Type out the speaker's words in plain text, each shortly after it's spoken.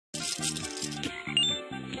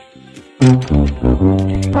Well,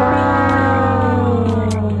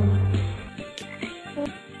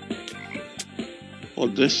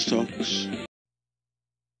 this sucks.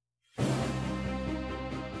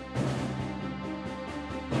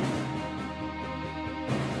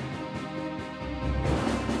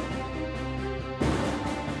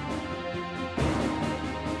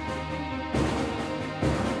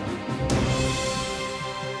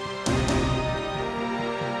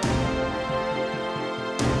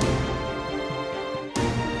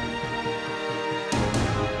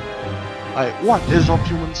 Alright, what is up,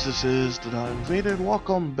 humans? This is the Invader.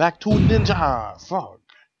 Welcome back to Ninja Frog.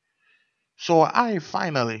 So I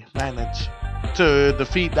finally managed to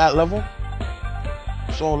defeat that level.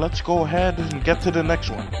 So let's go ahead and get to the next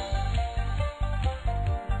one.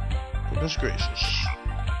 Goodness gracious.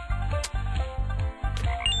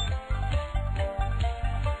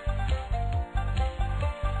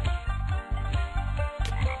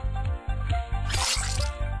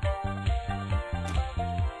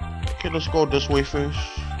 Okay, let's go this way first.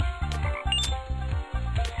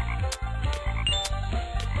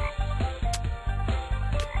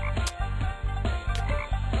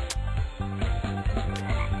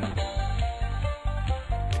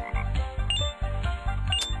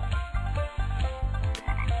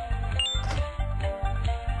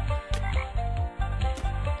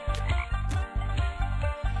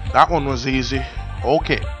 That one was easy.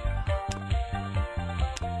 Okay.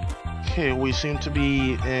 Okay, we seem to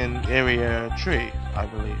be in area 3, I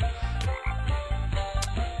believe.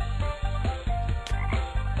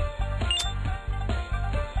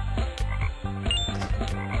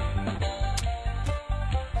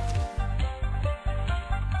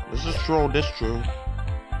 Let's just throw this through.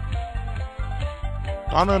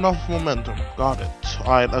 Not enough momentum. Got it.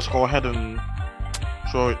 Alright, let's go ahead and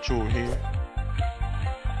throw it through here.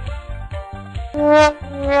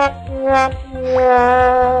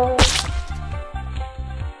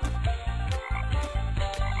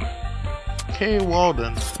 Okay, well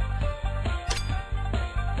then.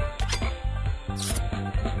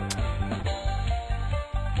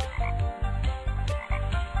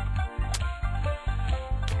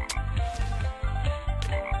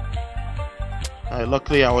 Alright,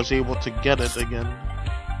 luckily I was able to get it again.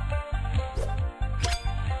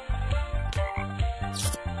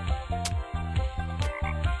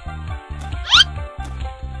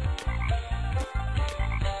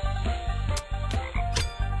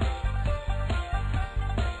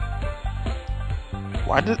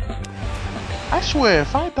 Why did... I swear,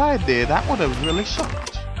 if I died there, that would have really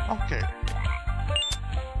sucked. Okay.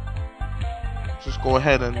 Just go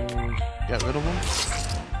ahead and get rid of him.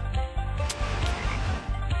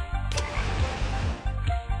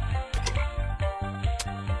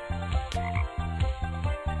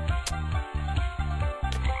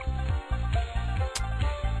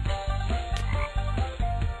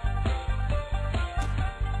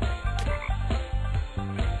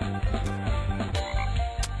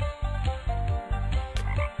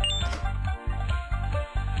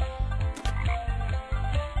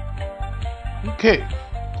 Okay,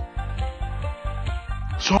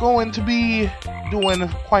 so I'm going to be doing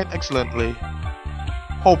quite excellently,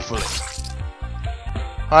 hopefully.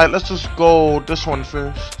 Alright, let's just go this one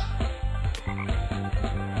first.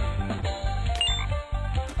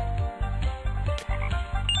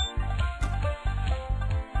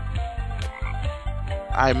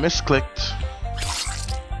 I misclicked.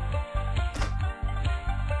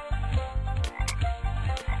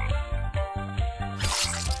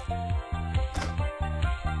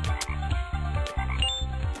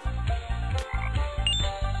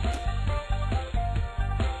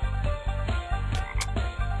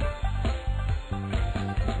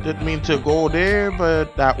 Didn't mean to go there,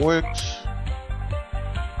 but that works.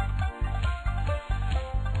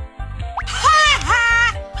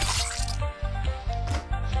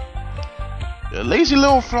 The lazy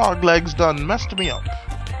little frog legs done messed me up.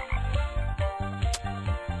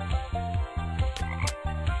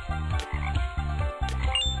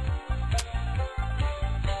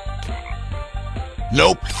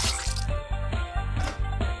 Nope.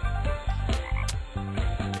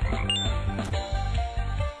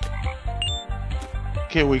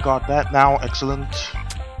 Okay, we got that now. Excellent.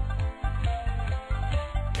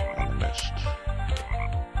 And missed.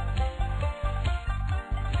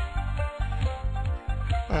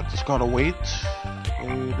 I just gotta wait.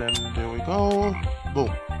 Okay, then there we go.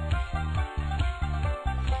 Boom.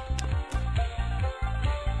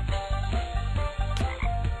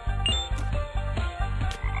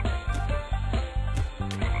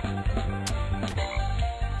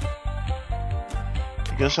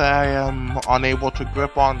 guess I am unable to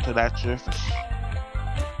grip onto that surface.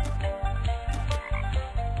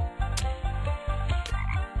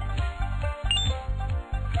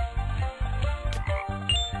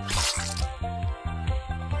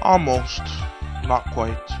 Almost. Not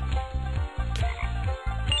quite.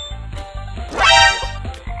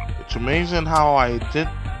 It's amazing how I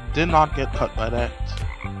did not get cut by that.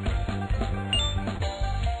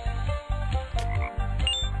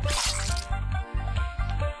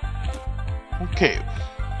 Okay.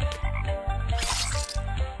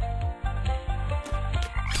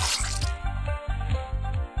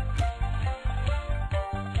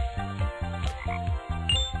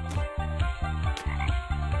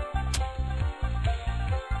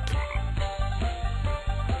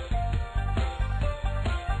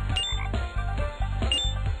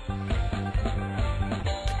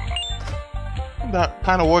 That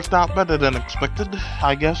kind of worked out better than expected,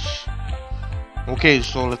 I guess. Okay,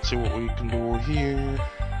 so let's see what we can do here.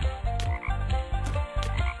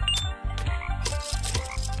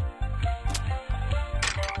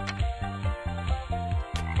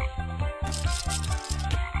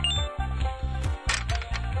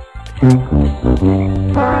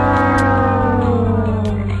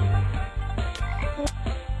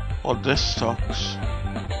 Oh, this sucks.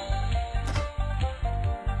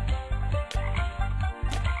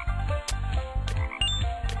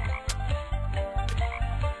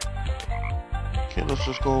 Okay, let's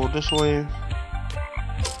just go this way.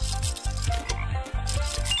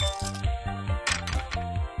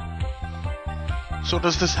 So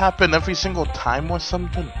does this happen every single time or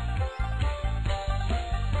something?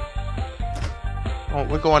 Oh,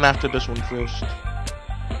 we're going after this one first.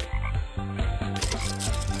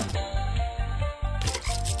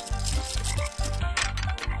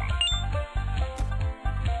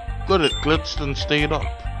 Good, it glitched and stayed up.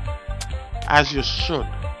 As you should.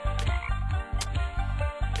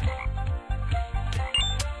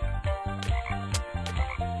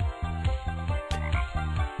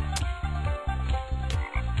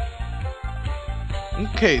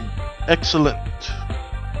 Okay, excellent.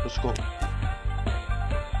 Let's go.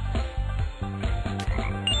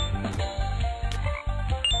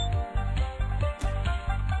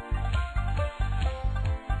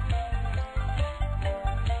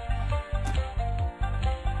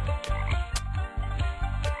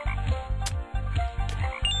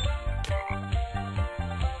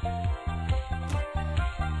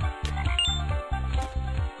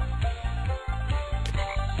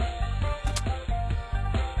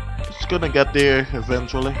 Gonna get there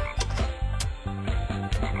eventually.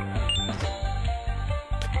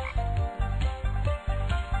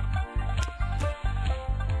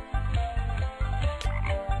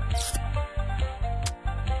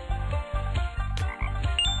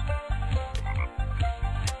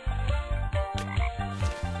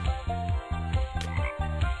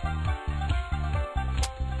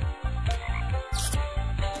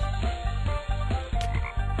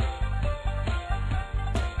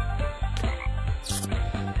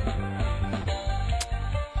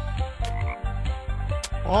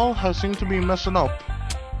 Well, I seem to be messing up.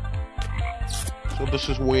 So this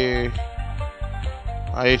is where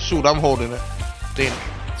shoot, I'm holding it. Damn.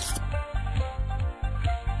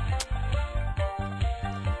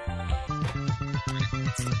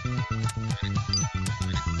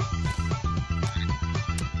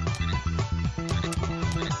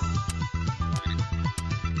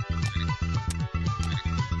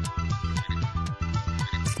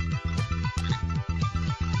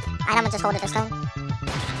 I'm gonna just hold it this time.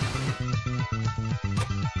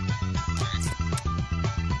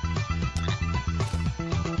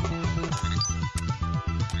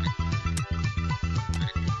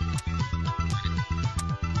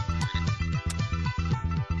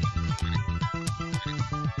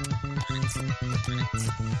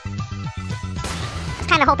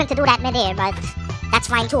 Kinda hoping to do that mid-air, but that's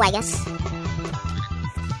fine too, I guess.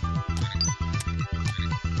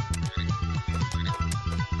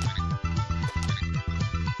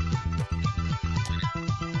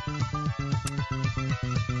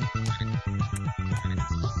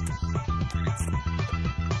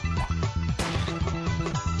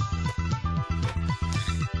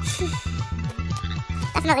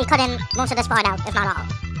 Definitely cutting most of this part out, if not all.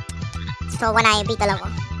 So when I beat the level.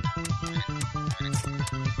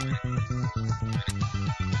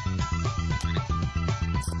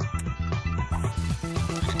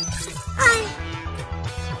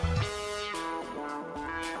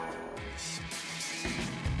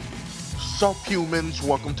 Sup humans,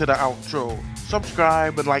 welcome to the outro.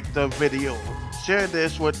 Subscribe and like the video. Share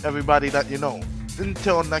this with everybody that you know.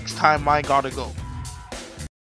 Until next time, I gotta go.